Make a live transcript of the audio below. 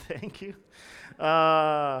Thank you.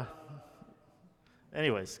 Uh,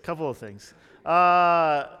 Anyways, a couple of things. We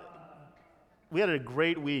had a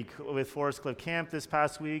great week with Forest Cliff Camp this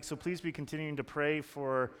past week, so please be continuing to pray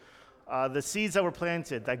for the seeds that were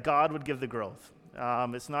planted, that God would give the growth.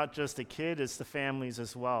 It's not just the kid, it's the families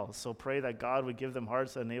as well. So pray that God would give them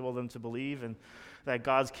hearts that enable them to believe and that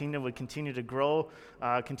God's kingdom would continue to grow.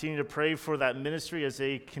 Continue to pray for that ministry as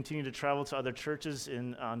they continue to travel to other churches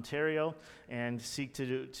in Ontario and seek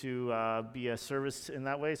to be a service in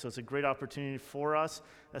that way. So it's a great opportunity for us.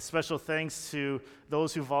 A special thanks to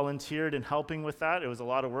those who volunteered in helping with that. It was a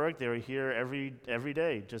lot of work. They were here every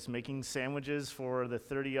day just making sandwiches for the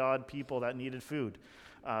 30-odd people that needed food.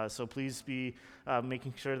 So please be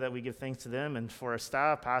making sure that we give thanks to them. And for our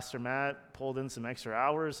staff, Pastor Matt pulled in some extra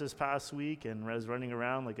hours this past week and was running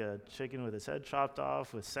around like a chicken with his head chopped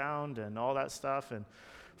off with sound and all that stuff. And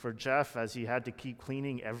for Jeff, as he had to keep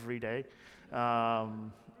cleaning every day.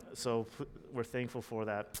 So we're thankful for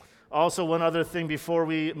that. Also, one other thing before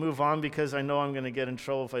we move on, because I know I'm going to get in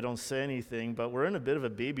trouble if I don't say anything, but we're in a bit of a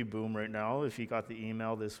baby boom right now, if you got the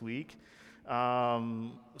email this week.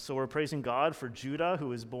 So we're praising God for Judah, who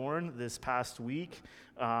was born this past week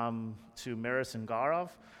to Maris and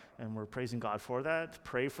Garov, and we're praising God for that.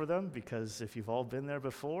 Pray for them, because if you've all been there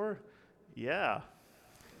before, yeah.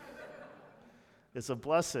 It's a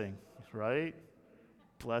blessing, right?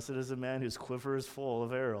 Blessed is the man whose quiver is full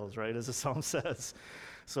of arrows, right, as the psalm says.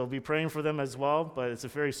 So be praying for them as well, but it's a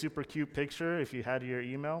very super cute picture if you had your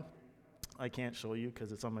email. I can't show you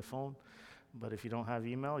because it's on my phone. But if you don't have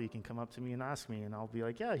email, you can come up to me and ask me, and I'll be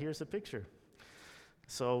like, yeah, here's a picture.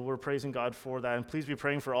 So we're praising God for that. And please be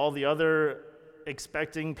praying for all the other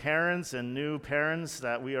expecting parents and new parents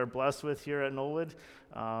that we are blessed with here at Knollwood.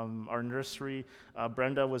 Our nursery,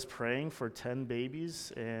 Brenda was praying for 10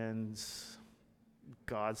 babies, and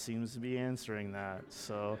God seems to be answering that.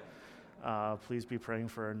 So please be praying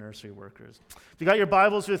for our nursery workers. If you got your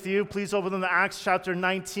Bibles with you, please open them to Acts chapter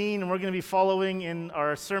 19, and we're going to be following in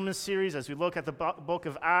our sermon series as we look at the book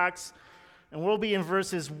of Acts, and we'll be in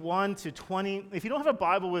verses 1 to 20. If you don't have a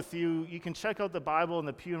Bible with you, you can check out the Bible in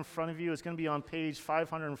the pew in front of you. It's going to be on page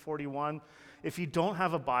 541. If you don't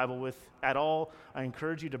have a Bible at all, I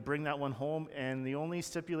encourage you to bring that one home, and the only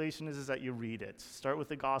stipulation is that you read it. Start with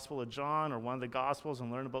the Gospel of John or one of the Gospels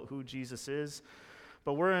and learn about who Jesus is.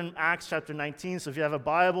 But we're in Acts chapter 19, so if you have a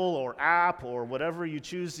Bible or app or whatever you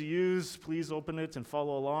choose to use, please open it and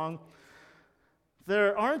follow along.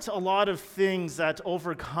 There aren't a lot of things that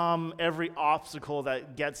overcome every obstacle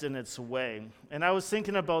that gets in its way. And I was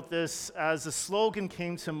thinking about this as a slogan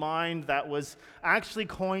came to mind that was actually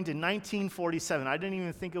coined in 1947. I didn't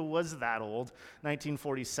even think it was that old,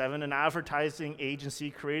 1947. An advertising agency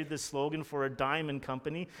created this slogan for a diamond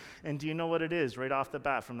company. And do you know what it is right off the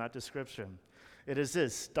bat from that description? It is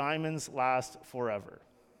this: diamonds last forever,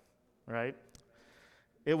 right?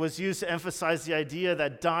 It was used to emphasize the idea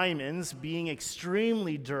that diamonds, being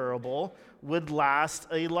extremely durable, would last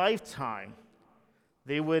a lifetime.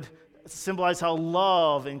 They would symbolize how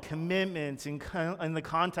love and commitment in the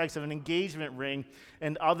context of an engagement ring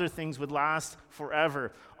and other things would last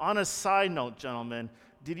forever. On a side note, gentlemen,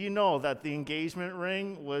 did you know that the engagement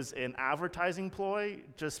ring was an advertising ploy?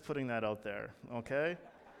 Just putting that out there, okay?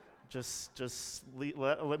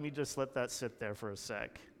 Let me just let that sit there for a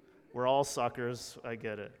sec. We're all suckers, I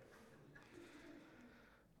get it.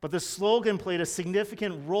 But the slogan played a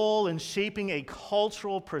significant role in shaping a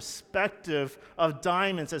cultural perspective of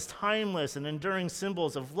diamonds as timeless and enduring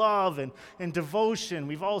symbols of love and devotion.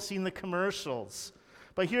 We've all seen the commercials.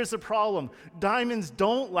 But here's the problem: diamonds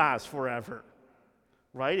don't last forever,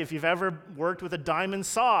 right? If you've ever worked with a diamond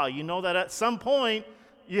saw, you know that at some point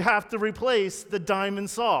you have to replace the diamond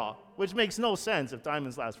saw, which makes no sense if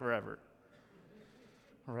diamonds last forever,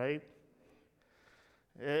 right?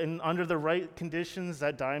 And under the right conditions,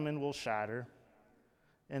 that diamond will shatter.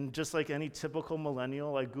 And just like any typical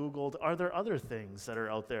millennial, I Googled, are there other things that are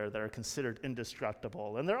out there that are considered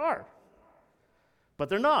indestructible? And there are. But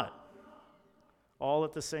they're not. All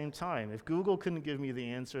at the same time. If Google couldn't give me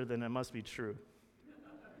the answer, then it must be true.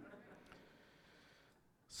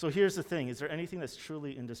 So here's the thing: is there anything that's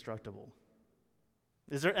truly indestructible?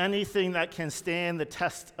 Is there anything that can stand the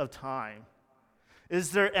test of time?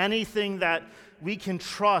 Is there anything that we can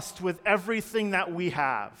trust with everything that we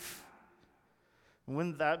have?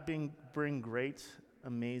 Wouldn't that bring great,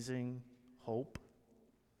 amazing hope?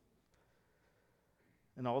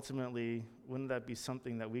 And ultimately, wouldn't that be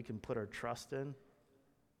something that we can put our trust in?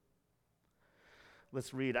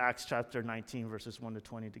 Let's read Acts chapter 19, verses 1 to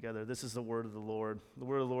 20 together. This is the word of the Lord. The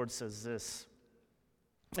word of the Lord says this: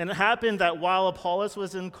 And it happened that while Apollos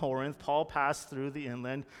was in Corinth, Paul passed through the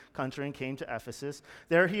inland country and came to Ephesus.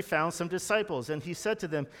 There he found some disciples, and he said to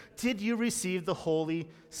them, "Did you receive the Holy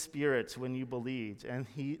Spirit when you believed?" And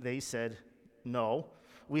they said, "No,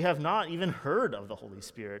 we have not even heard of the Holy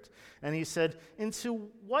Spirit." And he said, "Into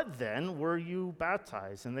what then were you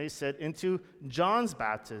baptized?" And they said, "Into John's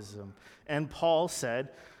baptism." And Paul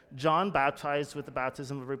said, "John baptized with the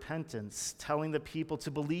baptism of repentance, telling the people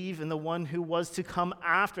to believe in the one who was to come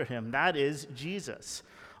after him, that is, Jesus."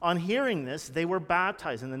 On hearing this, they were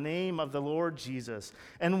baptized in the name of the Lord Jesus.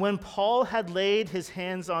 And when Paul had laid his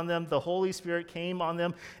hands on them, the Holy Spirit came on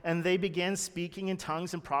them, and they began speaking in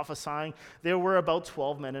tongues and prophesying. There were about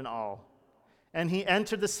 12 men in all. And he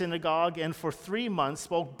entered the synagogue and for 3 months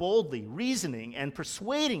spoke boldly, reasoning and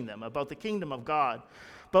persuading them about the kingdom of God.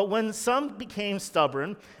 But when some became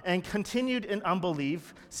stubborn and continued in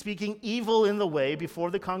unbelief, speaking evil in the way before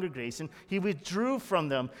the congregation, he withdrew from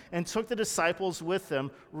them and took the disciples with him,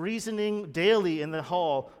 reasoning daily in the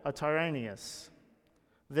hall of Tyrannus.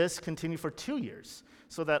 This continued for 2 years,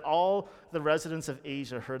 so that all the residents of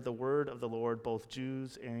Asia heard the word of the Lord, both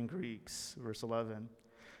Jews and Greeks. Verse 11.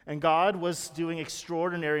 And God was doing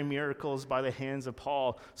extraordinary miracles by the hands of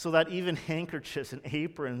Paul, so that even handkerchiefs and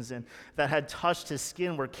aprons that had touched his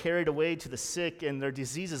skin were carried away to the sick, and their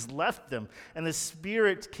diseases left them, and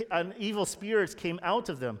evil spirits came out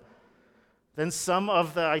of them. Then some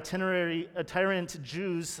of the itinerant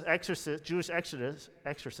Jewish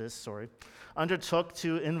exorcists, undertook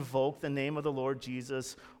to invoke the name of the Lord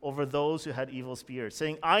Jesus over those who had evil spirits,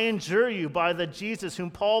 saying, "I adjure you by the Jesus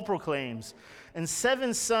whom Paul proclaims." And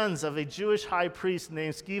 7 sons of a Jewish high priest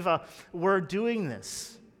named Sceva were doing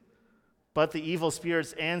this. But the evil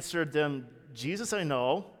spirits answered them, "Jesus I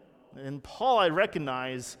know, and Paul I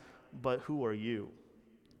recognize, but who are you?"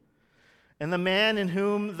 And the man in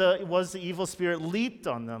whom was the evil spirit leaped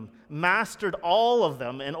on them, mastered all of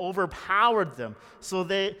them, and overpowered them, so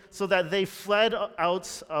that they fled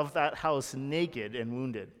out of that house naked and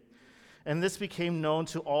wounded. And this became known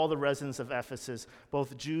to all the residents of Ephesus,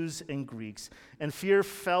 both Jews and Greeks, and fear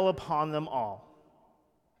fell upon them all.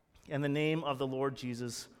 And the name of the Lord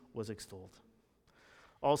Jesus was extolled.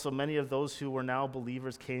 Also, many of those who were now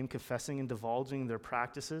believers came, confessing and divulging their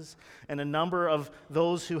practices, and a number of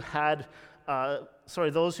those who had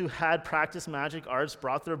practiced magic arts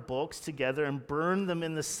brought their books together and burned them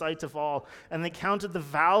in the sight of all. And they counted the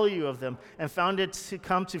value of them and found it to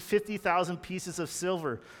come to 50,000 pieces of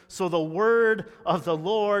silver. So the word of the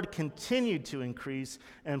Lord continued to increase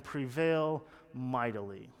and prevail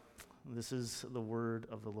mightily. This is the word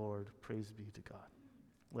of the Lord. Praise be to God.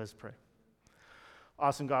 Let's pray.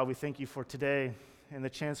 Awesome God, we thank you for today and the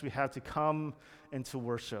chance we have to come and to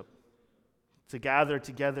worship, to gather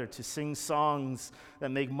together, to sing songs that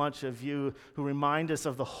make much of you, who remind us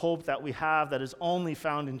of the hope that we have that is only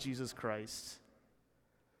found in Jesus Christ,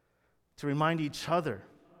 to remind each other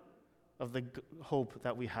of the hope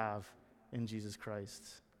that we have in Jesus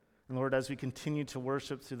Christ. And Lord, as we continue to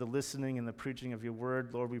worship through the listening and the preaching of your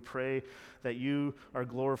word, Lord, we pray that you are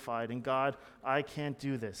glorified. And God, I can't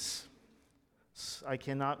do this. I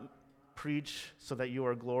cannot preach so that you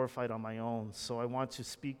are glorified on my own. So I want to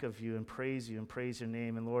speak of you and praise your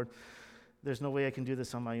name. And Lord, there's no way I can do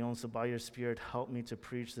this on my own. So by your Spirit, help me to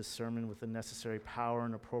preach this sermon with the necessary power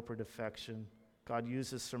and appropriate affection. God, use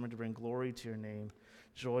this sermon to bring glory to your name,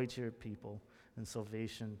 joy to your people, and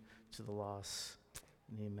salvation to the lost.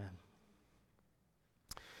 Amen.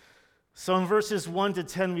 So in verses 1 to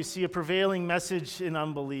 10, we see a prevailing message in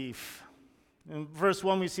unbelief. In verse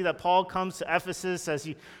 1, we see that Paul comes to Ephesus as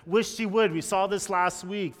he wished he would. We saw this last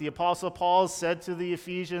week. The Apostle Paul said to the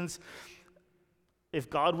Ephesians, "If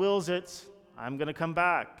God wills it, I'm going to come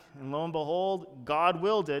back." And lo and behold, God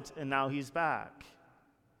willed it, and now he's back.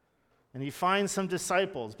 And he finds some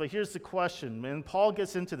disciples. But here's the question, and Paul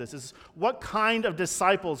gets into this, is what kind of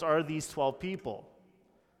disciples are these 12 people?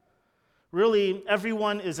 Really,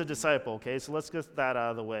 everyone is a disciple, okay? So let's get that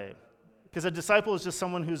out of the way. Because a disciple is just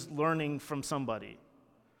someone who's learning from somebody,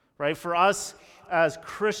 right? For us as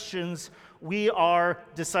Christians, we are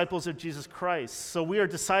disciples of Jesus Christ. So we are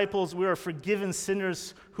disciples, we are forgiven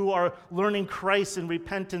sinners who are learning Christ in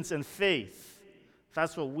repentance and faith.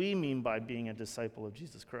 That's what we mean by being a disciple of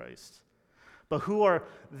Jesus Christ. But who are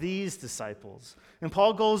these disciples? And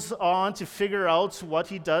Paul goes on to figure out what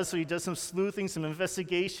he does. So he does some sleuthing, some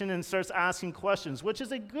investigation, and starts asking questions, which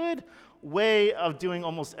is a good way of doing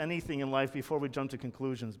almost anything in life before we jump to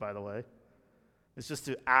conclusions, by the way. It's just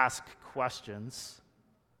to ask questions.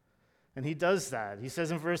 And he does that. He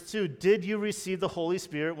says in verse 2, "Did you receive the Holy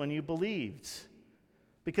Spirit when you believed?"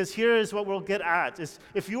 Because here is what we'll get at, is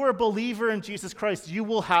if you are a believer in Jesus Christ, you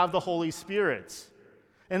will have the Holy Spirit.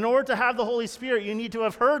 In order to have the Holy Spirit, you need to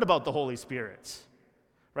have heard about the Holy Spirit.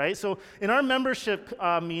 Right? So in our membership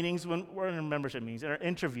meetings, when we're in our membership meetings, in our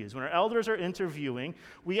interviews, when our elders are interviewing,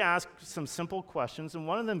 we ask some simple questions, and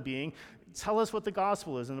one of them being, tell us what the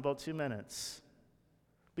gospel is in about 2 minutes.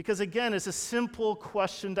 Because again, it's a simple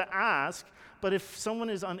question to ask, but if someone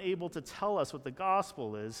is unable to tell us what the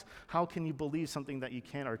gospel is, how can you believe something that you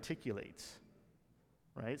can't articulate?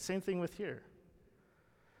 Right? Same thing with here.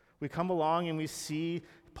 We come along and we see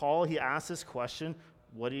Paul, he asks this question,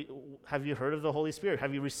 have you heard of the Holy Spirit?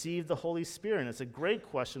 Have you received the Holy Spirit? And it's a great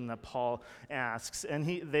question that Paul asks. And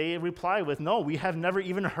they reply with, no, we have never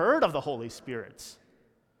even heard of the Holy Spirit.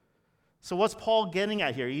 So what's Paul getting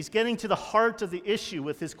at here? He's getting to the heart of the issue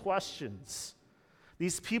with his questions.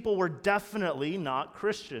 These people were definitely not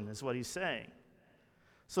Christian, is what he's saying.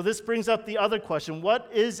 So this brings up the other question. What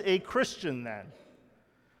is a Christian then?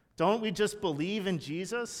 Don't we just believe in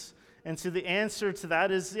Jesus? And so the answer to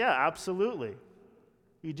that is, yeah, absolutely.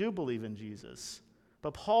 We do believe in Jesus.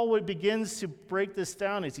 But Paul begins to break this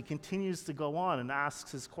down as he continues to go on and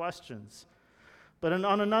asks his questions. But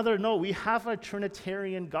on another note, we have a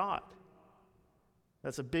Trinitarian God.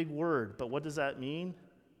 That's a big word, but what does that mean?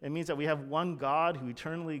 It means that we have one God who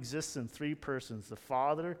eternally exists in 3 persons, the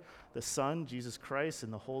Father, the Son, Jesus Christ,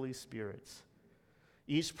 and the Holy Spirit.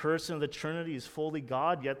 Each person of the Trinity is fully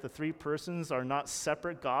God, yet the 3 persons are not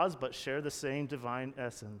separate gods, but share the same divine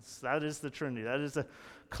essence. That is the Trinity. That is the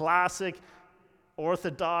classic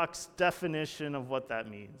orthodox definition of what that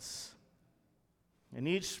means. And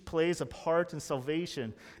each plays a part in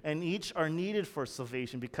salvation, and each are needed for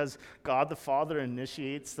salvation because God the Father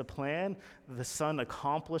initiates the plan, the Son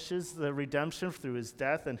accomplishes the redemption through his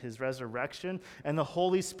death and his resurrection, and the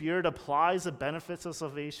Holy Spirit applies the benefits of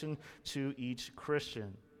salvation to each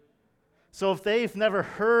Christian. So if they've never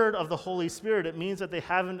heard of the Holy Spirit, it means that they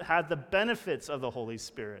haven't had the benefits of the Holy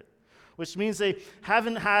Spirit, which means they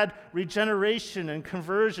haven't had regeneration and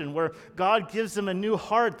conversion where God gives them a new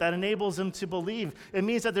heart that enables them to believe. It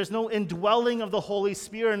means that there's no indwelling of the Holy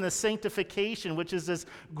Spirit and the sanctification, which is this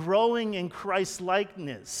growing in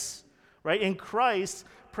Christ-likeness, right? In Christ,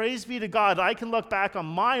 praise be to God, I can look back on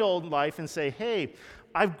my old life and say, hey,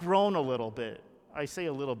 I've grown a little bit. I say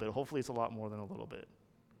a little bit. Hopefully it's a lot more than a little bit,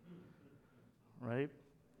 right?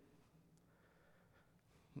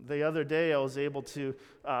 The other day, I was able to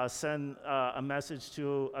send a message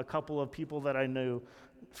to a couple of people that I knew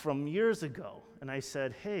from years ago. And I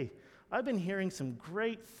said, hey, I've been hearing some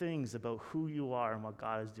great things about who you are and what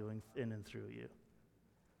God is doing in and through you.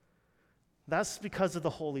 That's because of the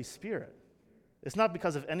Holy Spirit. It's not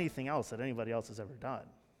because of anything else that anybody else has ever done.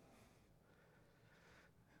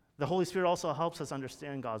 The Holy Spirit also helps us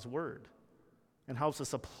understand God's Word, and helps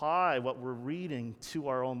us apply what we're reading to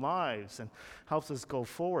our own lives and helps us go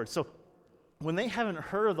forward. So when they haven't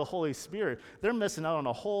heard of the Holy Spirit, they're missing out on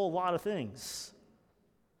a whole lot of things.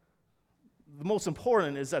 The most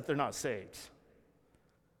important is that they're not saved.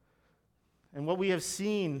 And what we have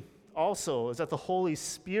seen also is that the Holy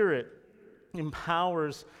Spirit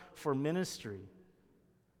empowers for ministry,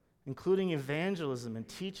 including evangelism and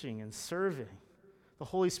teaching and serving. The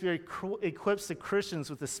Holy Spirit equips the Christians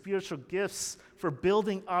with the spiritual gifts for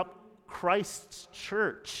building up Christ's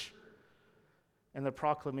church and the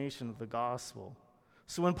proclamation of the gospel.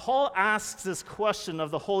 So when Paul asks this question of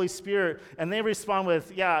the Holy Spirit and they respond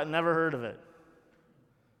with, yeah, never heard of it,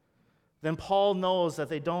 then Paul knows that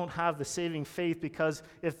they don't have the saving faith, because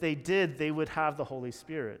if they did, they would have the Holy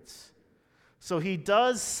Spirit. So he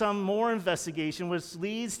does some more investigation, which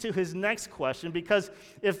leads to his next question, because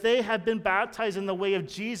if they had been baptized in the way of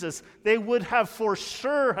Jesus, they would have for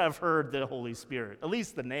sure have heard the Holy Spirit, at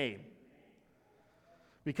least the name.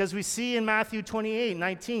 Because we see in Matthew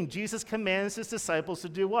 28:19, Jesus commands his disciples to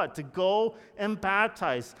do what? To go and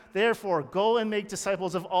baptize. Therefore, go and make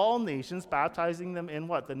disciples of all nations, baptizing them in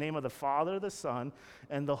what? The name of the Father, the Son,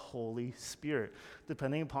 and the Holy Spirit.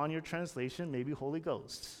 Depending upon your translation, maybe Holy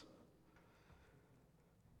Ghost.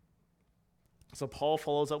 So Paul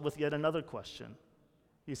follows up with yet another question.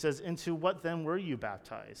 He says, into what then were you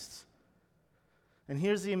baptized? And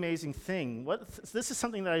here's the amazing thing. This is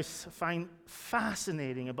something that I find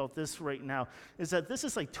fascinating about this right now, is that this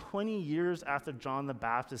is like 20 years after John the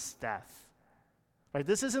Baptist's death. Right?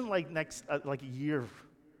 This isn't like like a year.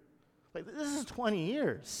 Like, this is 20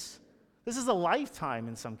 years. This is a lifetime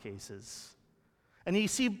in some cases. And you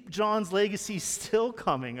see John's legacy still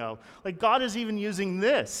coming out. Like, God is even using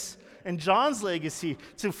this and John's legacy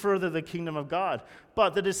to further the kingdom of God.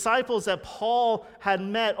 But the disciples that Paul had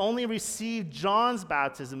met only received John's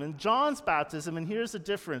baptism. And John's baptism, and here's the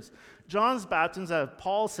difference. John's baptism, as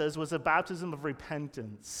Paul says, was a baptism of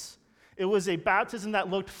repentance. It was a baptism that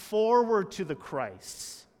looked forward to the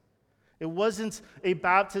Christ. It wasn't a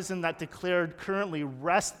baptism that declared currently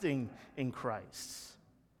resting in Christ.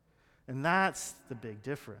 And that's the big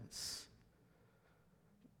difference.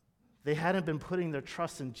 They hadn't been putting their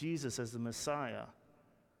trust in Jesus as the Messiah.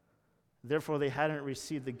 Therefore, they hadn't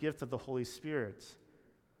received the gift of the Holy Spirit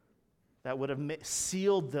that would have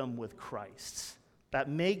sealed them with Christ, that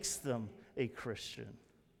makes them a Christian.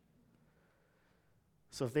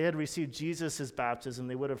 So if they had received Jesus' baptism,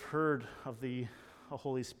 they would have heard of the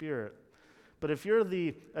Holy Spirit. But if you're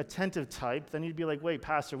the attentive type, then you'd be like, wait,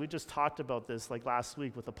 Pastor, we just talked about this like last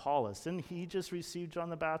week with Apollos. Didn't he just receive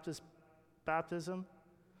John the Baptist's baptism?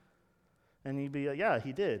 And he'd be like, yeah,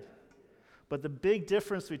 he did. But the big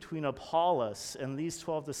difference between Apollos and these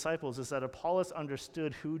 12 disciples is that Apollos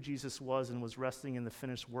understood who Jesus was and was resting in the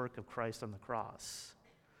finished work of Christ on the cross.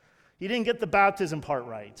 He didn't get the baptism part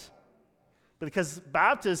right, because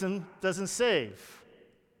baptism doesn't save.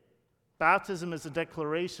 Baptism is a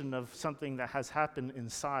declaration of something that has happened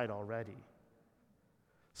inside already.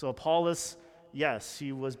 So Apollos, yes,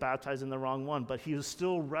 he was baptized in the wrong one, but he was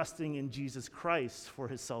still resting in Jesus Christ for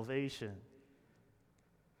his salvation.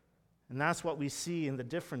 And that's what we see in the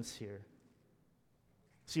difference here.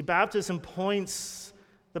 See, the baptism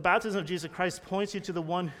of Jesus Christ points you to the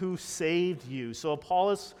one who saved you. So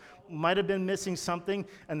Apollos might have been missing something,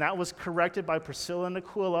 and that was corrected by Priscilla and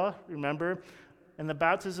Aquila, remember? And the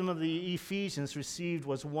baptism of the Ephesians received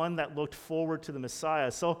was one that looked forward to the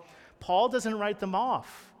Messiah. So Paul doesn't write them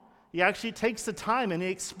off. He actually takes the time and he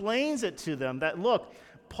explains it to them that, look,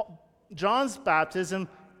 John's baptism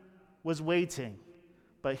was waiting,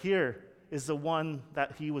 but here is the one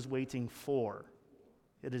that he was waiting for.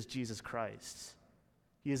 It is Jesus Christ.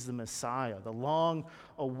 He is the Messiah, the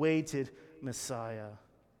long-awaited Messiah.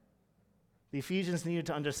 The Ephesians needed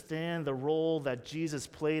to understand the role that Jesus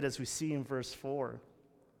played, as we see in verse 4,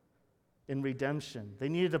 in redemption. They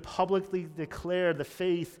needed to publicly declare the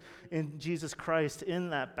faith in Jesus Christ in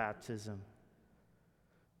that baptism.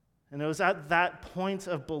 And it was at that point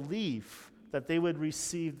of belief that they would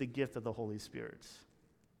receive the gift of the Holy Spirit.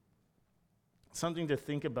 Something to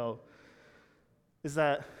think about is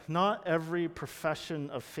that not every profession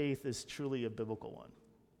of faith is truly a biblical one.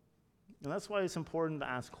 And that's why it's important to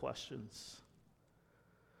ask questions.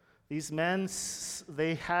 These men,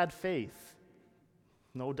 they had faith,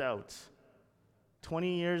 no doubt.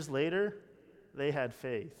 20 years later, they had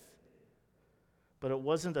faith. But it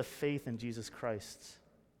wasn't a faith in Jesus Christ.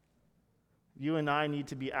 You and I need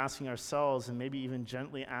to be asking ourselves, and maybe even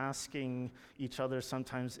gently asking each other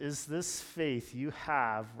sometimes, is this faith you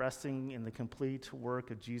have resting in the complete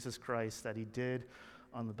work of Jesus Christ that he did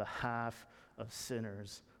on the behalf of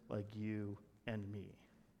sinners like you and me?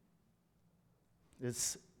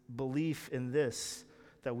 It's belief in this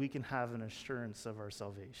that we can have an assurance of our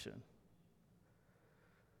salvation.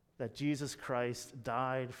 That Jesus Christ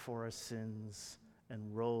died for our sins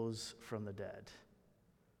and rose from the dead.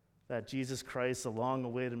 That Jesus Christ, the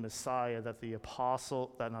long-awaited Messiah that the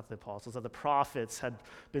prophets had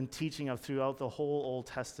been teaching of throughout the whole Old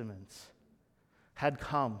Testament, had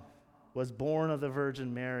come, was born of the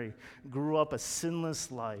Virgin Mary, grew up a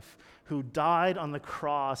sinless life, who died on the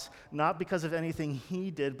cross, not because of anything he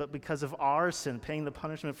did, but because of our sin, paying the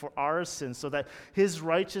punishment for our sin, so that his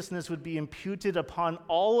righteousness would be imputed upon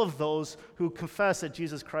all of those who confess that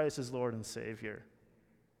Jesus Christ is Lord and Savior,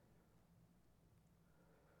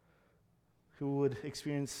 who would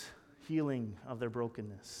experience healing of their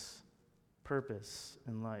brokenness, purpose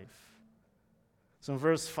in life. So in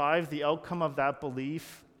verse 5, the outcome of that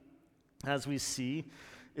belief, as we see,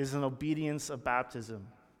 is an obedience of baptism.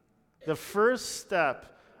 The first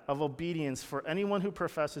step of obedience for anyone who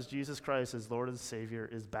professes Jesus Christ as Lord and Savior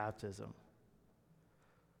is baptism.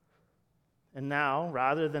 And now,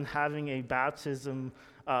 rather than having a baptism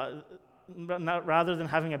that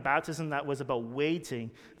was about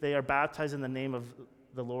waiting, they are baptized in the name of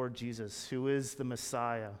the Lord Jesus, who is the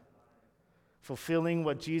Messiah, fulfilling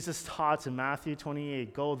what Jesus taught in Matthew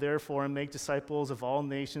 28. Go therefore and make disciples of all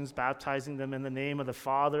nations, baptizing them in the name of the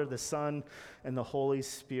Father, the Son, and the Holy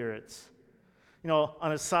Spirit. You know,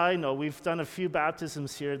 on a side note, we've done a few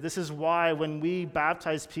baptisms here. This is why when we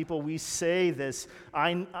baptize people, we say this: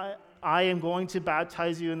 I am going to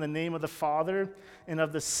baptize you in the name of the Father and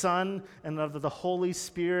of the Son and of the Holy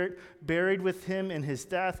Spirit, buried with him in his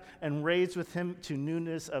death and raised with him to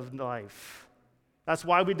newness of life. That's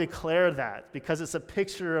why we declare that, because it's a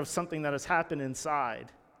picture of something that has happened inside.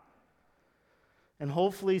 And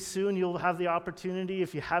hopefully soon you'll have the opportunity,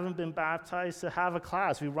 if you haven't been baptized, to have a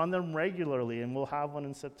class. We run them regularly, and we'll have one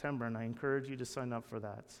in September, and I encourage you to sign up for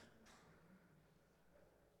that.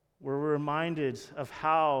 Where we're reminded of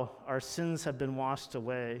how our sins have been washed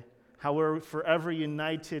away, how we're forever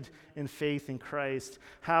united in faith in Christ,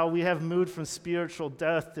 how we have moved from spiritual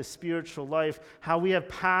death to spiritual life, how we have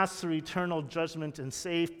passed through eternal judgment and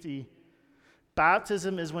safety.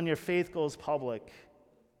 Baptism is when your faith goes public.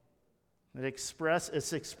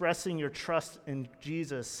 It's expressing your trust in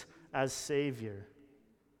Jesus as Savior.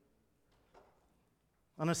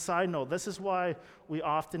 On a side note, this is why we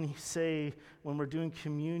often say when we're doing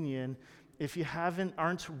communion, if you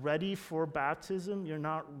aren't ready for baptism, you're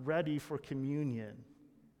not ready for communion.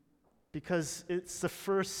 Because it's the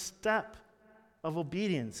first step of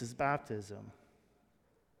obedience is baptism.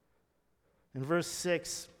 In verse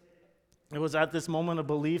 6, it was at this moment of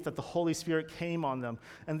belief that the Holy Spirit came on them.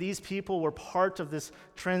 And these people were part of this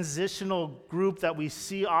transitional group that we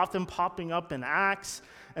see often popping up in Acts.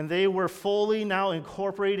 And they were fully now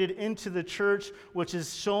incorporated into the church, which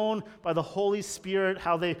is shown by the Holy Spirit,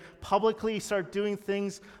 how they publicly start doing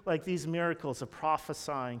things like these miracles of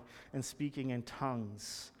prophesying and speaking in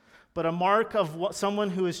tongues. But a mark of someone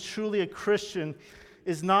who is truly a Christian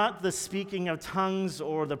is not the speaking of tongues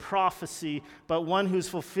or the prophecy, but one who's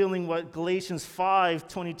fulfilling what Galatians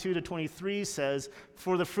 5:22-23 says,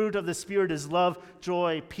 for the fruit of the Spirit is love,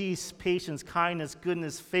 joy, peace, patience, kindness,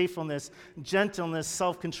 goodness, faithfulness, gentleness,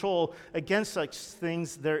 self-control. Against such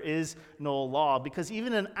things there is no law. Because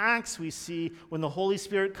even in Acts we see when the Holy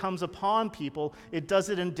Spirit comes upon people, it does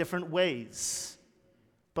it in different ways.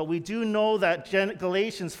 But we do know that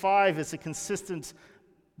Galatians 5 is the consistent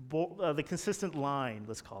line,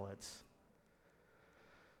 let's call it.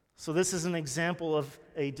 So this is an example of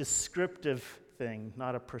a descriptive thing,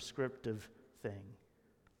 not a prescriptive thing.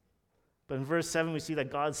 But in verse 7, we see that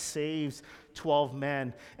God saves 12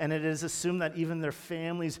 men, and it is assumed that even their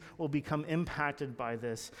families will become impacted by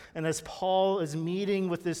this. And as Paul is meeting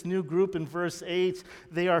with this new group in verse 8,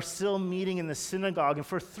 they are still meeting in the synagogue. And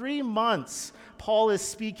for 3 months, Paul is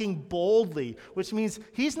speaking boldly, which means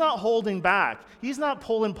he's not holding back. He's not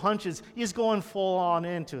pulling punches. He's going full on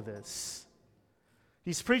into this.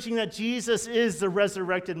 He's preaching that Jesus is the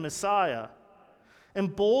resurrected Messiah.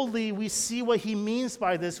 And boldly, we see what he means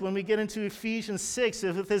by this when we get into Ephesians 6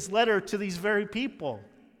 with his letter to these very people.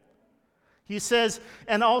 He says,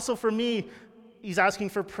 and also for me, he's asking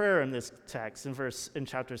for prayer in this text in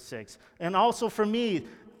chapter 6. And also for me,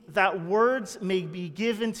 that words may be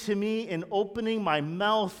given to me in opening my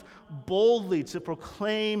mouth boldly to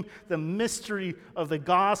proclaim the mystery of the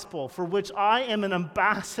gospel, for which I am an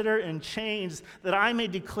ambassador in chains, that I may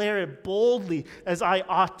declare it boldly as I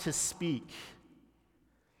ought to speak.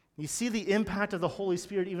 You see the impact of the Holy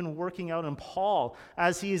Spirit even working out in Paul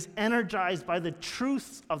as he is energized by the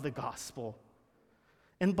truths of the gospel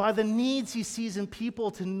and by the needs he sees in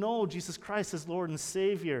people to know Jesus Christ as Lord and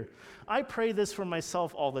Savior. I pray this for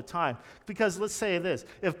myself all the time because let's say this,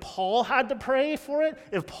 if Paul had to pray for it,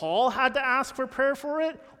 if Paul had to ask for prayer for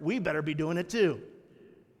it, we better be doing it too.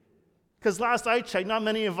 Because last I checked, not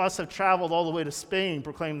many of us have traveled all the way to Spain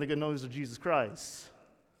proclaiming the good news of Jesus Christ.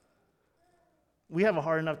 We have a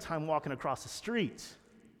hard enough time walking across the street.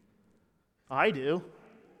 I do.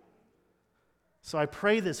 So I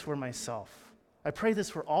pray this for myself. I pray this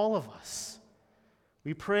for all of us.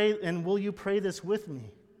 We pray, and will you pray this with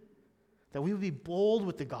me? That we would be bold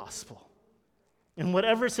with the gospel in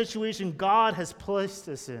whatever situation God has placed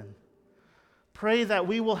us in. Pray that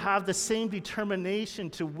we will have the same determination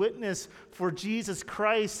to witness for Jesus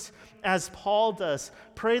Christ as Paul does.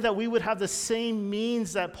 Pray that we would have the same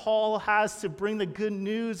means that Paul has to bring the good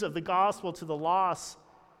news of the gospel to the lost.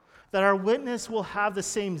 That our witness will have the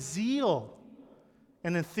same zeal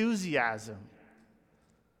and enthusiasm.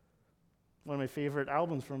 One of my favorite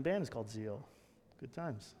albums from a band is called Zeal. Good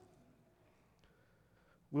times.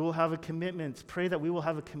 We will have a commitment. Pray that we will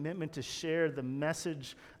have a commitment to share the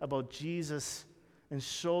message about Jesus and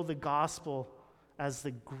show the gospel as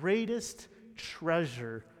the greatest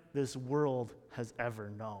treasure this world has ever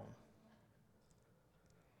known.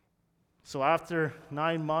 So after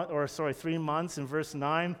 3 months in verse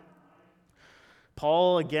 9,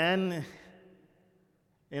 Paul again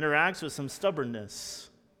interacts with some stubbornness.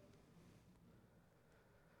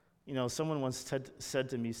 You know, someone once said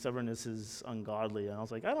to me, stubbornness is ungodly. And I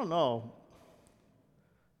was like, I don't know.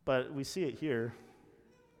 But we see it here.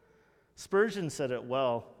 Spurgeon said it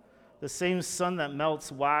well. The same sun that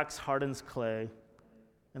melts wax hardens clay.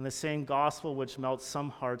 And the same gospel which melts some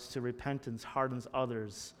hearts to repentance hardens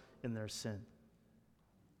others in their sin.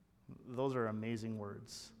 Those are amazing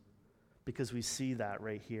words, because we see that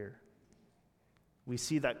right here. We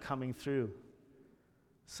see that coming through.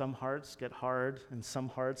 Some hearts get hard and some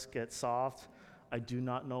hearts get soft. I do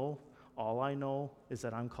not know. All I know is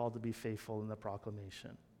that I'm called to be faithful in the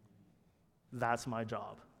proclamation. That's my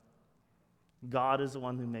job. God is the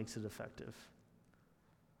one who makes it effective.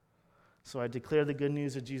 So I declare the good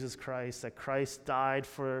news of Jesus Christ, that Christ died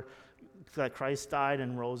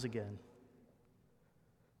and rose again.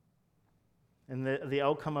 And the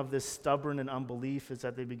outcome of this stubborn and unbelief is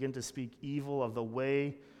that they begin to speak evil of the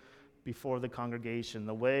way before the congregation.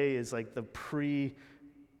 The way is like the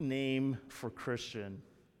pre-name for Christian.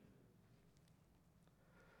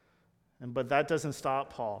 But that doesn't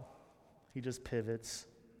stop Paul. He just pivots.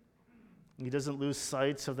 He doesn't lose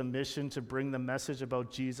sight of the mission to bring the message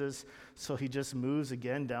about Jesus, so he just moves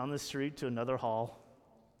again down the street to another hall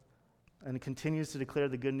and continues to declare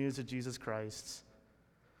the good news of Jesus Christ.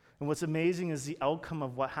 And what's amazing is the outcome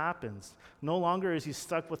of what happens. No longer is he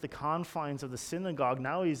stuck with the confines of the synagogue.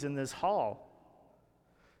 Now he's in this hall.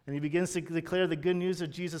 And he begins to declare the good news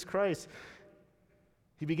of Jesus Christ.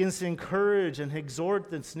 He begins to encourage and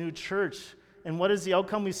exhort this new church. And what is the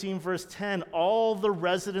outcome? We see in verse 10, all the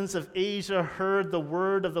residents of Asia heard the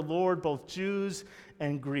word of the Lord, both Jews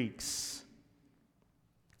and Greeks.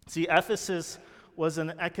 See, Ephesus was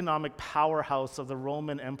an economic powerhouse of the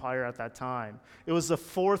Roman Empire at that time. It was the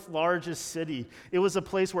fourth largest city. It was a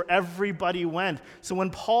place where everybody went. So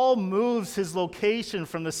when Paul moves his location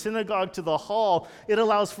from the synagogue to the hall, it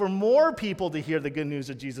allows for more people to hear the good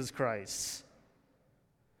news of Jesus Christ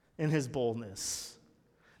in his boldness.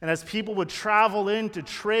 And as people would travel in to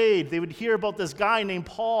trade, they would hear about this guy named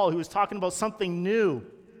Paul who was talking about something new.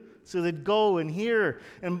 So they'd go and hear,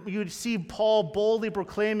 and you'd see Paul boldly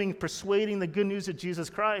proclaiming, persuading the good news of Jesus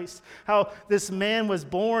Christ. How this man was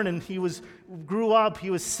born and grew up,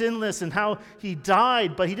 he was sinless, and how he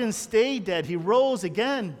died, but he didn't stay dead. He rose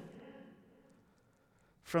again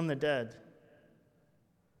from the dead.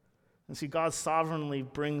 And see, God sovereignly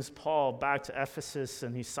brings Paul back to Ephesus,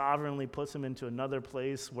 and he sovereignly puts him into another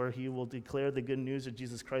place where he will declare the good news of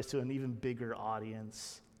Jesus Christ to an even bigger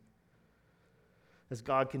audience. As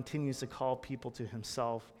God continues to call people to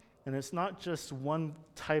himself. And it's not just one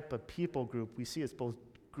type of people group. We see it's both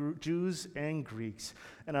Jews and Greeks.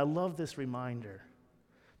 And I love this reminder,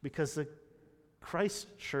 because the Christ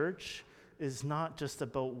church is not just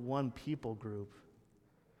about one people group.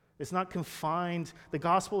 It's not confined, the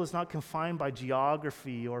gospel is not confined by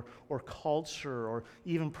geography or culture or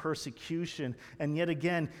even persecution. And yet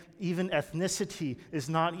again, even ethnicity is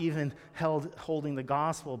not even holding the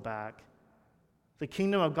gospel back. The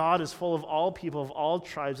kingdom of God is full of all people, of all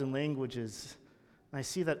tribes and languages. And I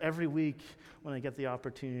see that every week when I get the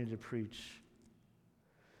opportunity to preach.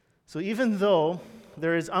 So even though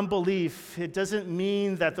there is unbelief, it doesn't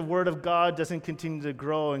mean that the word of God doesn't continue to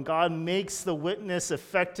grow. And God makes the witness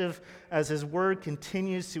effective as his word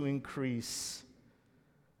continues to increase.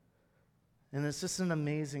 And it's just an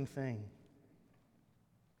amazing thing.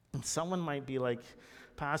 And someone might be like,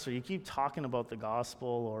 Pastor, you keep talking about the gospel,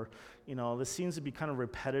 or, this seems to be kind of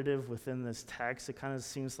repetitive within this text. It kind of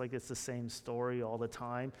seems like it's the same story all the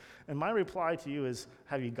time. And my reply to you is,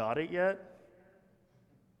 have you got it yet?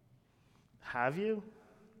 Have you?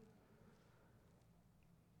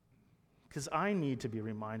 Because I need to be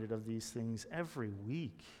reminded of these things every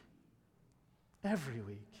week. Every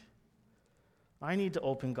week. I need to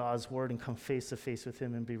open God's word and come face to face with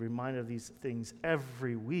him and be reminded of these things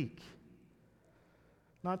every week.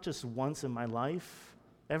 Not just once in my life,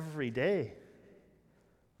 every day.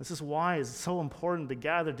 This is why it's so important to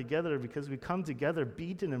gather together, because we come together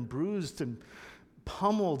beaten and bruised and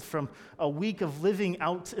pummeled from a week of living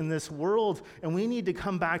out in this world, and we need to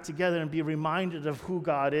come back together and be reminded of who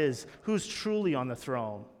God is, who's truly on the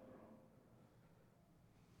throne.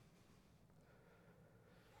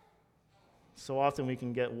 So often we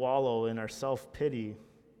can wallow in our self-pity.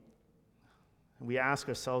 We ask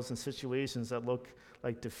ourselves in situations that look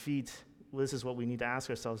like defeat. This is what we need to ask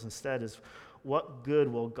ourselves instead, is what good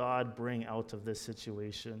will God bring out of this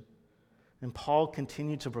situation? And Paul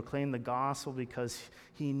continued to proclaim the gospel because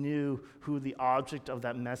he knew who the object of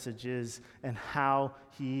that message is and how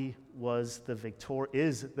he is the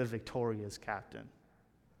victorious captain.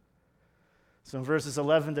 So in verses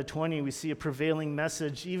 11 to 20, we see a prevailing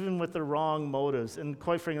message, even with the wrong motives. And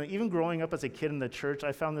quite frankly, even growing up as a kid in the church,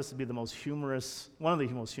 I found this to be one of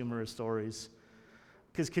the most humorous stories.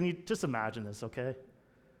 Because can you just imagine this, okay?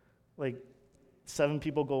 Like 7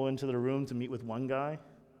 people go into the room to meet with one guy.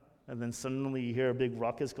 And then suddenly you hear a big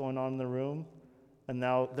ruckus going on in the room, and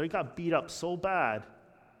now they got beat up so bad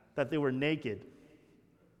that they were naked.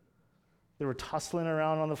 They were tussling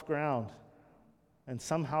around on the ground, and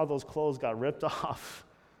somehow those clothes got ripped off,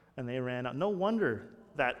 and they ran out. No wonder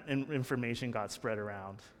that information got spread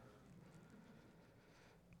around.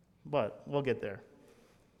 But we'll get there.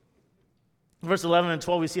 Verse 11 and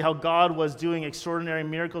 12, we see how God was doing extraordinary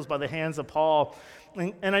miracles by the hands of Paul.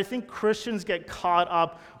 And I think Christians get caught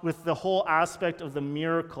up with the whole aspect of the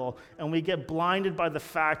miracle, and we get blinded by the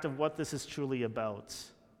fact of what this is truly about.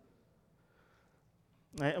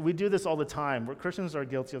 We do this all the time. Christians are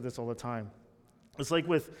guilty of this all the time. It's like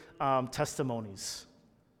with testimonies.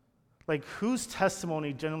 Like, whose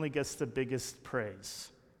testimony generally gets the biggest praise?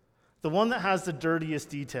 The one that has the dirtiest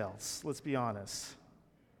details, let's be honest.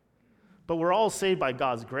 But we're all saved by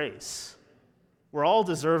God's grace. We're all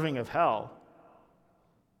deserving of hell.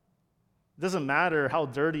 It doesn't matter how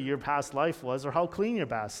dirty your past life was or how clean your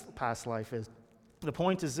past life is. The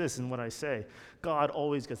point is this, in what I say: God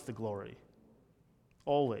always gets the glory.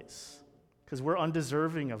 Always. Because we're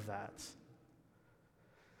undeserving of that.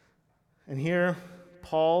 And here,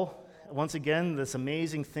 Paul, once again, this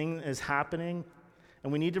amazing thing is happening.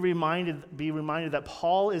 And we need to be reminded that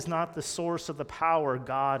Paul is not the source of the power,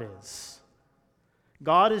 God is.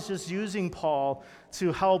 God is just using Paul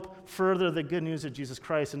to help further the good news of Jesus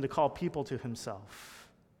Christ and to call people to himself.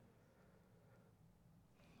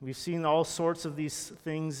 We've seen all sorts of these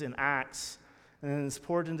things in Acts, and it's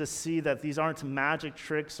important to see that these aren't magic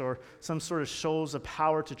tricks or some sort of shows of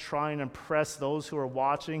power to try and impress those who are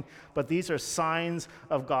watching, but these are signs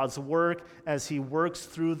of God's work as he works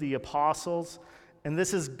through the apostles. And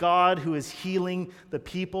this is God who is healing the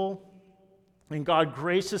people. And God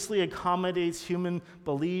graciously accommodates human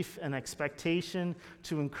belief and expectation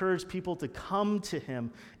to encourage people to come to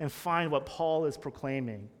him and find what Paul is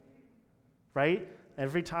proclaiming. Right?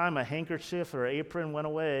 Every time a handkerchief or apron went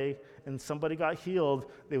away and somebody got healed,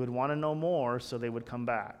 they would want to know more, so they would come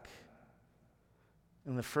back.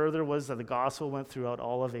 And the further was that the gospel went throughout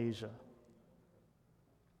all of Asia.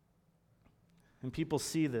 And people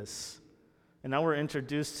see this. And now we're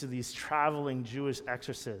introduced to these traveling Jewish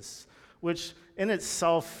exorcists, which in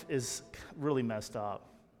itself is really messed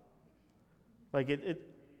up.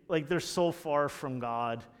 Like they're so far from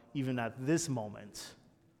God even at this moment.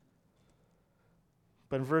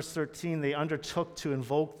 But in verse 13, they undertook to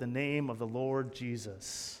invoke the name of the Lord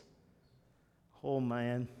Jesus. Oh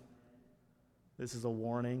man, this is a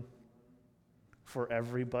warning for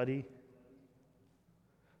everybody.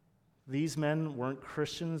 These men weren't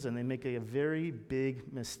Christians, and they make a very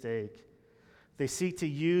big mistake. They seek to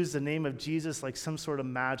use the name of Jesus like some sort of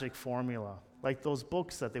magic formula, like those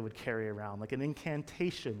books that they would carry around, like an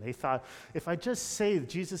incantation. They thought, if I just say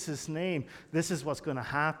Jesus' name, this is what's going to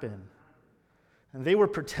happen. And they were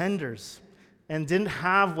pretenders and didn't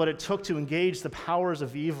have what it took to engage the powers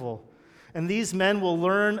of evil. And these men will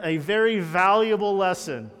learn a very valuable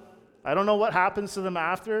lesson. I don't know what happens to them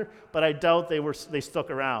after, but I doubt they stuck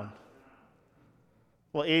around.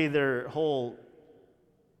 Well, their whole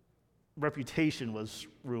reputation was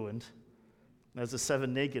ruined as the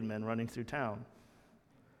 7 naked men running through town.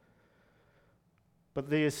 But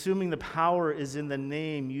they assuming the power is in the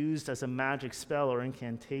name used as a magic spell or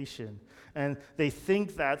incantation. And they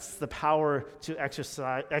think that's the power to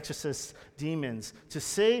exorcise demons. To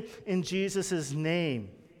say in Jesus' name,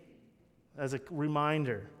 as a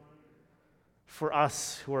reminder for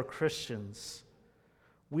us who are Christians,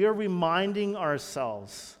 we are reminding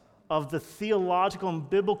ourselves of the theological and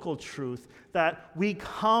biblical truth that we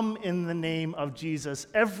come in the name of Jesus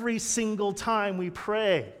every single time we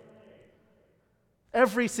pray.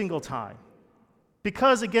 Every single time.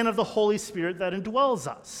 Because, again, of the Holy Spirit that indwells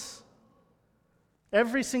us.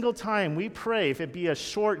 Every single time we pray, if it be a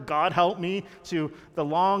short God help me to the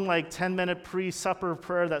long, 10-minute pre-supper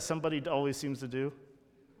prayer that somebody always seems to do,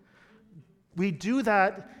 we do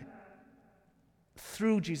that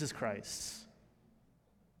through Jesus Christ.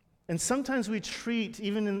 And sometimes we treat,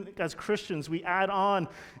 even as Christians, we add on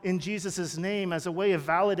in Jesus' name as a way of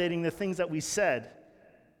validating the things that we said.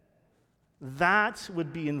 That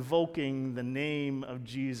would be invoking the name of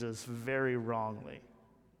Jesus very wrongly.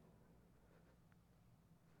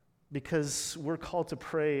 Because we're called to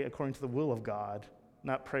pray according to the will of God,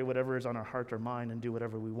 not pray whatever is on our heart or mind and do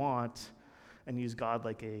whatever we want and use God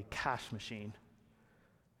like a cash machine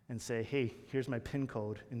and say, hey, here's my PIN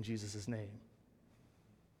code in Jesus' name.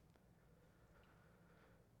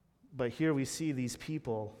 But here we see these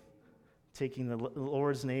people taking the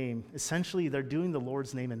Lord's name. Essentially, they're doing the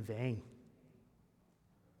Lord's name in vain.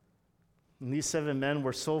 And these 7 men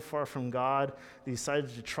were so far from God, they decided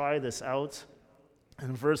to try this out.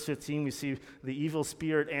 In verse 15, we see the evil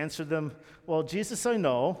spirit answered them, well, Jesus I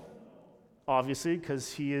know, obviously,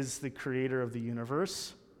 because he is the creator of the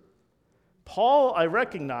universe. Paul I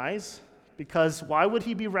recognize, because why would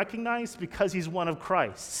he be recognized? Because he's one of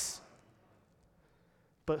Christ's.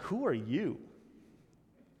 But who are you?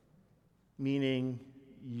 Meaning,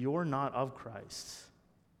 you're not of Christ.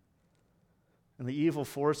 And the evil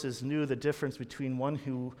forces knew the difference between one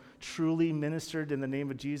who truly ministered in the name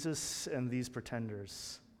of Jesus and these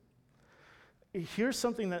pretenders. Here's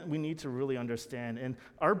something that we need to really understand, and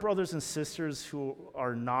our brothers and sisters who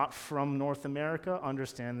are not from North America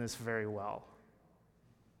understand this very well.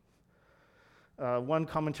 One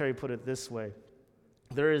commentary put it this way: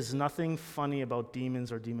 there is nothing funny about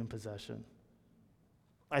demons or demon possession.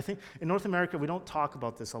 I think in North America we don't talk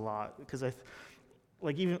about this a lot, because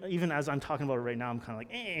even as I'm talking about it right now, I'm kind of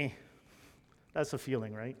like, that's a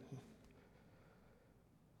feeling, right?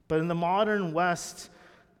 But in the modern West,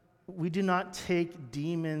 we do not take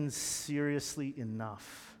demons seriously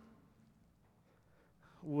enough.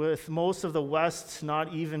 With most of the West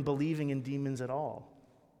not even believing in demons at all.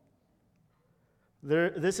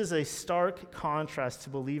 This is a stark contrast to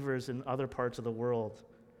believers in other parts of the world,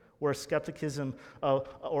 where skepticism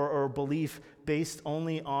or belief based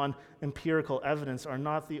only on empirical evidence are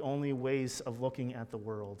not the only ways of looking at the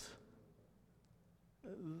world.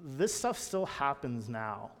 This stuff still happens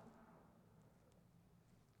now.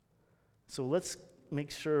 So let's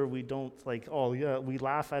make sure we don't we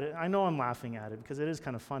laugh at it. I know I'm laughing at it because it is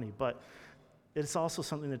kind of funny, but it's also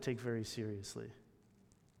something to take very seriously.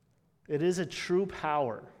 It is a true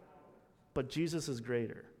power, but Jesus is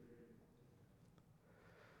greater.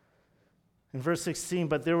 In verse 16,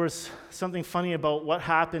 but there was something funny about what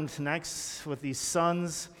happened next with these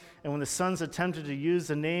sons. And when the sons attempted to use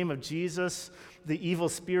the name of Jesus, the evil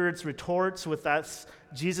spirits retorts with that,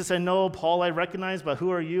 Jesus I know, Paul I recognize, but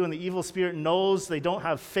who are you? And the evil spirit knows they don't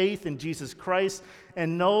have faith in Jesus Christ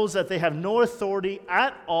and knows that they have no authority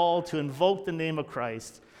at all to invoke the name of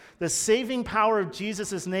Christ. The saving power of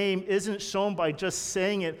Jesus' name isn't shown by just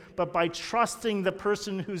saying it, but by trusting the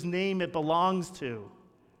person whose name it belongs to.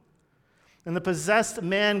 And the possessed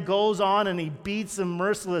man goes on and he beats them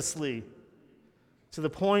mercilessly to the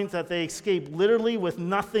point that they escape literally with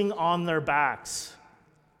nothing on their backs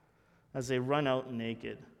as they run out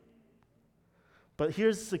naked. But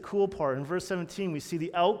here's the cool part. In verse 17, we see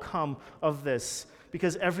the outcome of this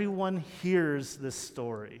because everyone hears this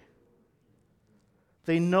story.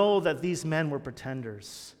 They know that these men were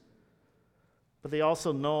pretenders. But they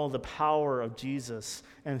also know the power of Jesus,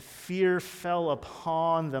 and fear fell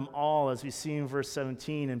upon them all, as we see in verse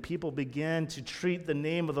 17. And people began to treat the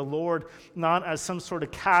name of the Lord not as some sort of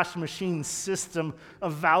cash machine system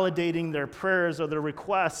of validating their prayers or their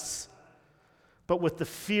requests, but with the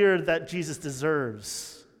fear that Jesus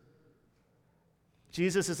deserves.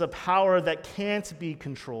 Jesus is a power that can't be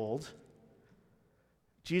controlled.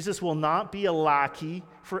 Jesus will not be a lackey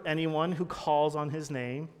for anyone who calls on his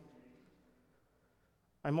name.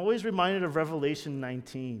 I'm always reminded of Revelation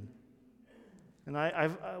 19. And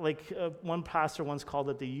one pastor once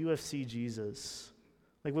called it the UFC Jesus.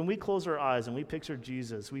 Like when we close our eyes and we picture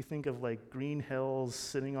Jesus, we think of like green hills,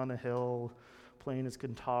 sitting on a hill, playing his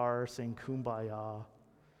guitar, saying kumbaya,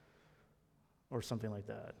 or something like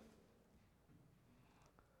that.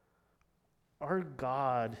 Our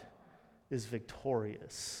God is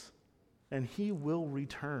victorious, and he will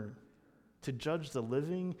return to judge the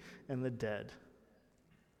living and the dead.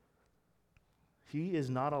 He is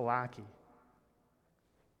not a lackey.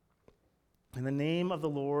 And the name of the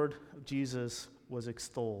Lord Jesus was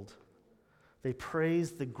extolled. They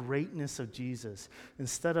praised the greatness of Jesus.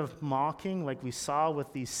 Instead of mocking like we saw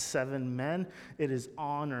with these 7 men, it is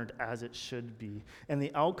honored as it should be. And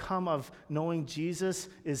the outcome of knowing Jesus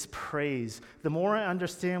is praise. The more I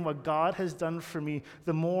understand what God has done for me,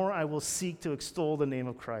 the more I will seek to extol the name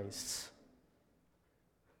of Christ.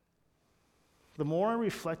 The more I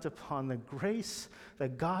reflect upon the grace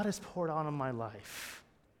that God has poured out on my life,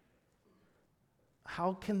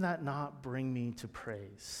 how can that not bring me to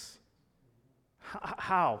praise?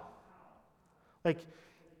 How?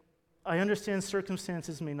 I understand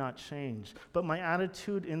circumstances may not change, but my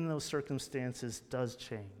attitude in those circumstances does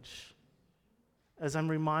change as I'm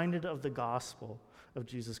reminded of the gospel of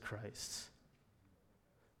Jesus Christ,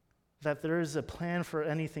 that there is a plan for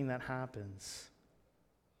anything that happens.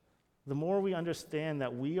 The more we understand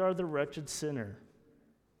that we are the wretched sinner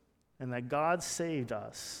and that God saved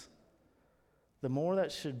us, the more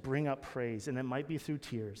that should bring up praise. And it might be through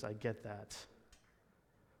tears, I get that.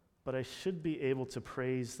 but I should be able to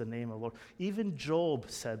praise the name of the Lord. Even Job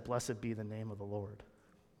said, "Blessed be the name of the Lord.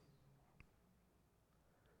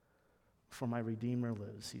 For my Redeemer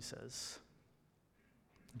lives," he says.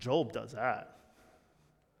 Job does that.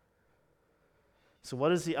 So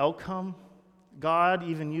what is the outcome? God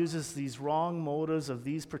even uses these wrong motives of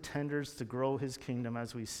these pretenders to grow his kingdom,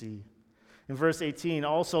 as we see. In verse 18,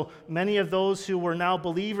 also, many of those who were now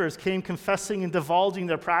believers came confessing and divulging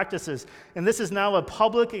their practices. And this is now a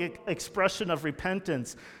public expression of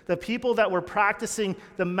repentance. The people that were practicing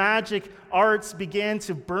the magic arts began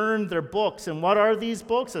to burn their books. And what are these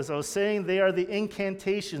books? As I was saying, they are the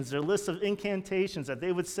incantations, their list of incantations that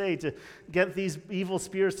they would say to get these evil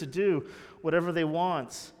spirits to do whatever they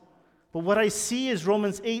want. But what I see is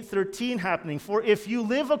Romans 8:13 happening. For if you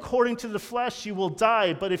live according to the flesh, you will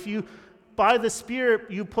die. But if you by the Spirit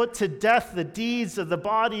you put to death the deeds of the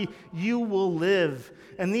body, you will live.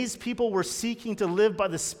 And these people were seeking to live by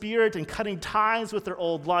the Spirit and cutting ties with their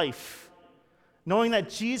old life, knowing that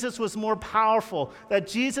Jesus was more powerful, that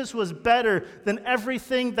Jesus was better than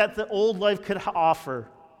everything that the old life could offer.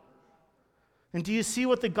 And do you see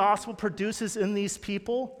what the gospel produces in these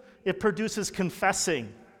people? It produces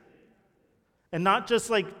confessing. And not just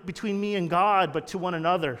like between me and God, but to one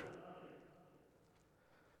another.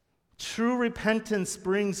 True repentance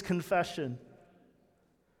brings confession.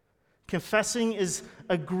 Confessing is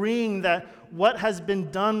agreeing that what has been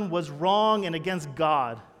done was wrong and against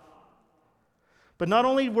God. But not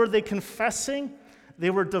only were they confessing, they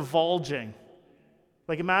were divulging.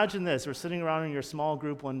 Like imagine this, we're sitting around in your small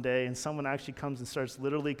group one day and someone actually comes and starts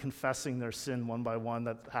literally confessing their sin one by one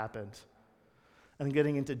that happened and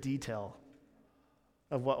getting into detail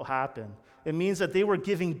of what happened. It means that they were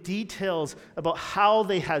giving details about how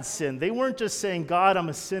they had sinned. They weren't just saying, "God, I'm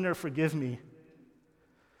a sinner, forgive me."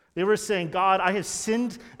 They were saying, "God, I have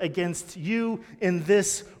sinned against you in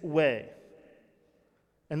this way."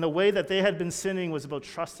 And the way that they had been sinning was about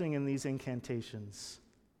trusting in these incantations.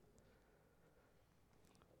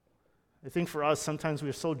 I think for us, sometimes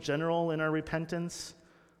we're so general in our repentance,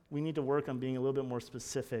 we need to work on being a little bit more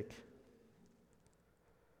specific.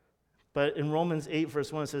 But in Romans 8,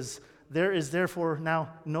 verse 1, it says, "There is therefore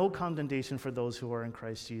now no condemnation for those who are in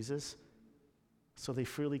Christ Jesus." So they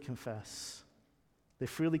freely confess. They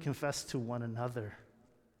freely confess to one another.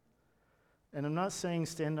 And I'm not saying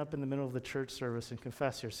stand up in the middle of the church service and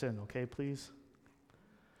confess your sin, okay, please?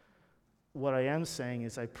 What I am saying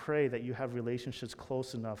is I pray that you have relationships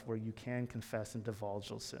close enough where you can confess and divulge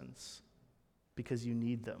those sins because you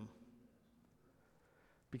need them.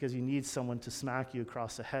 Because you need someone to smack you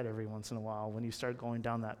across the head every once in a while when you start going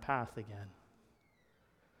down that path again.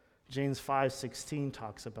 James 5:16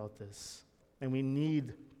 talks about this, and we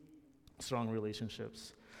need strong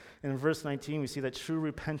relationships. And in verse 19, we see that true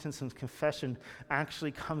repentance and confession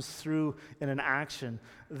actually comes through in an action.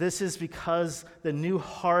 This is because the new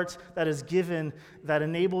heart that is given that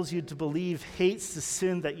enables you to believe hates the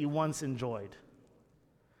sin that you once enjoyed.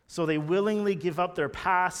 So they willingly give up their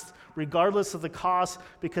past, regardless of the cost,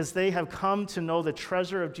 because they have come to know the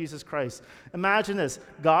treasure of Jesus Christ. Imagine this.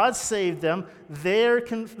 God saved them, they're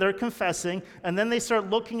confessing, and then they start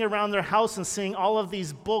looking around their house and seeing all of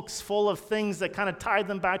these books full of things that kind of tied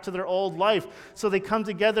them back to their old life. So they come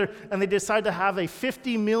together and they decide to have a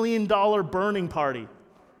 $50 million burning party.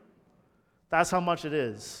 That's how much it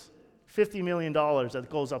is. $50 million that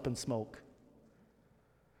goes up in smoke.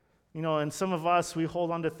 You know, and some of us, we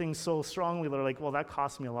hold on to things so strongly that are like, well, that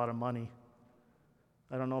cost me a lot of money.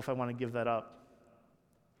 I don't know if I want to give that up.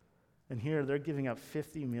 And here, they're giving up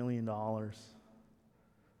 $50 million.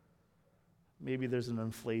 Maybe there's an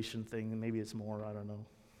inflation thing, and maybe it's more, I don't know.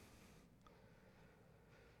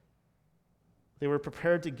 They were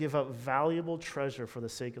prepared to give up valuable treasure for the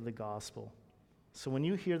sake of the gospel. So when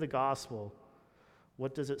you hear the gospel,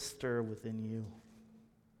 what does it stir within you?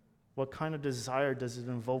 What kind of desire does it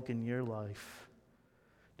invoke in your life?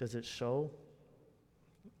 Does it show?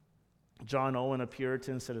 John Owen, a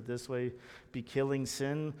Puritan, said it this way: be killing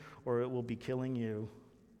sin or it will be killing you.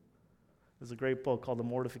 There's a great book called The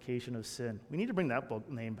Mortification of Sin. We need to bring that book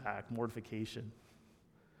name back, Mortification.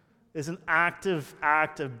 It's an active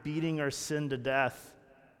act of beating our sin to death.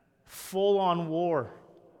 Full-on war.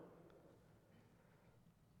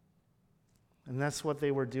 And that's what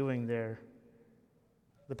they were doing there.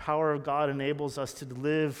 The power of God enables us to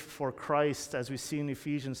live for Christ, as we see in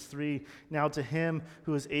Ephesians 3. Now to him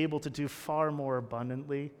who is able to do far more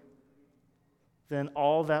abundantly than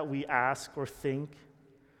all that we ask or think,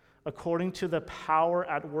 according to the power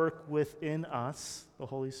at work within us, the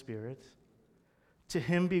Holy Spirit. To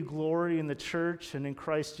him be glory in the church and in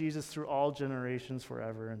Christ Jesus through all generations,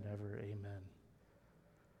 forever and ever. Amen.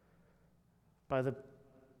 By the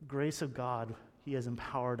grace of God, he has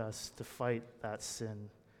empowered us to fight that sin,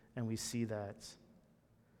 and we see that.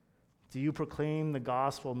 Do you proclaim the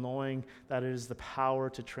gospel knowing that it is the power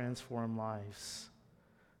to transform lives?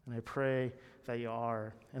 And I pray that you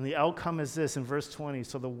are. And the outcome is this in verse 20.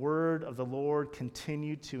 So the word of the Lord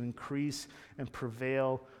continued to increase and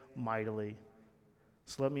prevail mightily.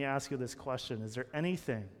 So let me ask you this question. Is there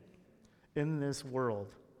anything in this world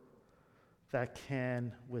that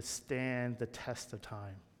can withstand the test of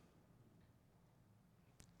time?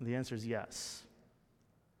 And the answer is yes.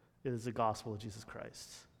 It is the gospel of Jesus Christ.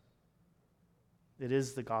 It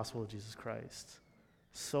is the gospel of Jesus Christ.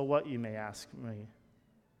 So what, you may ask me?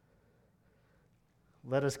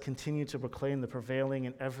 Let us continue to proclaim the prevailing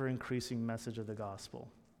and ever-increasing message of the gospel.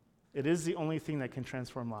 It is the only thing that can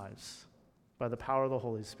transform lives by the power of the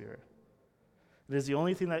Holy Spirit. It is the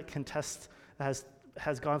only thing that can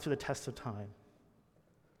has gone through the test of time.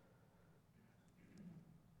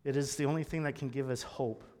 It is the only thing that can give us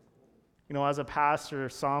hope. You know, as a pastor,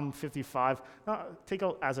 Psalm 55, take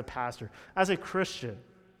out as a pastor, as a Christian,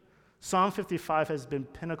 Psalm 55 has been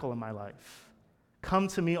pinnacle in my life. Come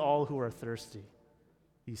to me, all who are thirsty,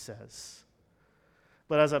 he says.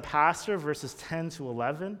 But as a pastor, verses 10 to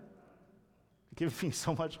 11, give me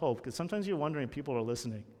so much hope, because sometimes you're wondering if people are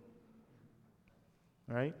listening,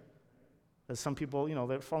 right? As some people,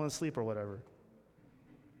 they're falling asleep or whatever.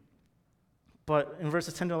 But in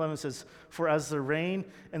verses 10 to 11 it says, for as the rain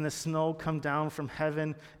and the snow come down from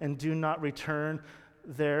heaven and do not return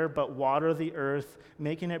there, but water the earth,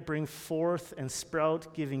 making it bring forth and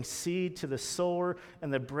sprout, giving seed to the sower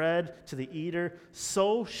and the bread to the eater,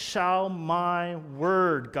 so shall my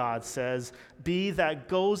word, God says, be that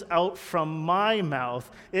goes out from my mouth.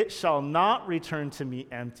 It shall not return to me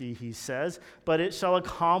empty, he says, but it shall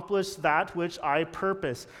accomplish that which I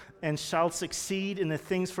purpose, and shall succeed in the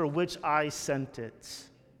things for which I sent it.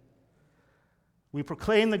 We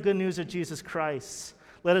proclaim the good news of Jesus Christ.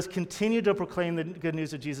 Let us continue to proclaim the good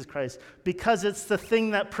news of Jesus Christ, because it's the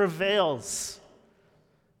thing that prevails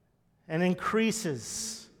and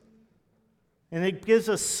increases. And it gives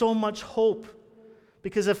us so much hope.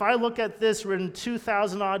 Because if I look at this written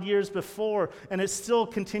 2,000 odd years before, and it's still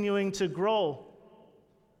continuing to grow,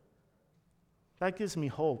 that gives me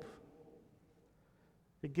hope.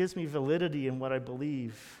 It gives me validity in what I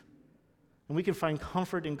believe. And we can find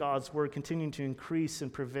comfort in God's word continuing to increase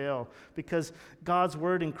and prevail, because God's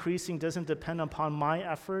word increasing doesn't depend upon my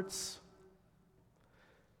efforts.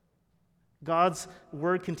 God's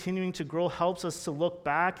word continuing to grow helps us to look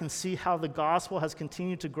back and see how the gospel has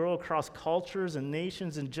continued to grow across cultures and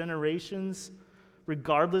nations and generations,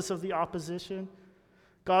 regardless of the opposition.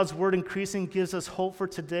 God's word increasing gives us hope for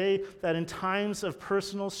today, that in times of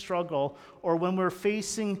personal struggle or when we're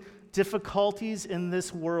facing difficulties in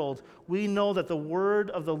this world, we know that the word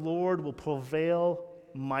of the Lord will prevail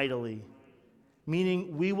mightily,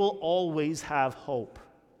 meaning we will always have hope.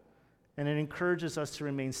 And it encourages us to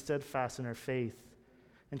remain steadfast in our faith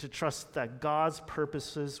and to trust that God's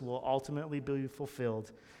purposes will ultimately be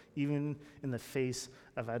fulfilled, even in the face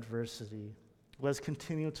of adversity. Let's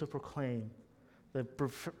continue to proclaim the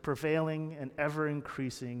prevailing and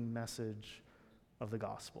ever-increasing message of the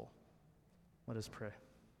gospel. Let us pray.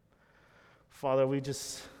 Father,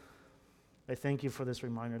 I thank you for this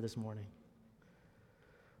reminder this morning.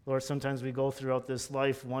 Lord, sometimes we go throughout this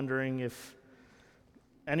life wondering if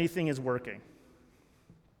anything is working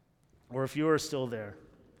or if you are still there.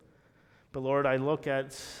 But Lord, I look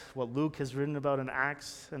at what Luke has written about in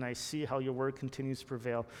Acts, and I see how your word continues to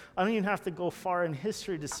prevail. I don't even have to go far in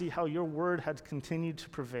history to see how your word had continued to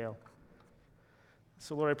prevail.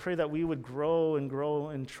 So Lord, I pray that we would grow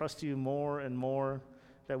and trust you more and more,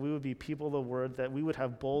 that we would be people of the word, that we would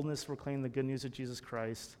have boldness to proclaim the good news of Jesus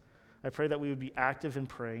Christ. I pray that we would be active in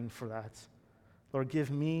praying for that. Lord,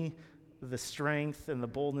 give me the strength and the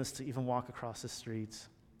boldness to even walk across the streets.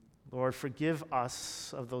 Lord, forgive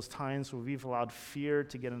us of those times where we've allowed fear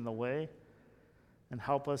to get in the way, and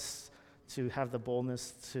help us to have the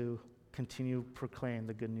boldness to continue to proclaim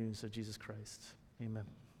the good news of Jesus Christ. Amen.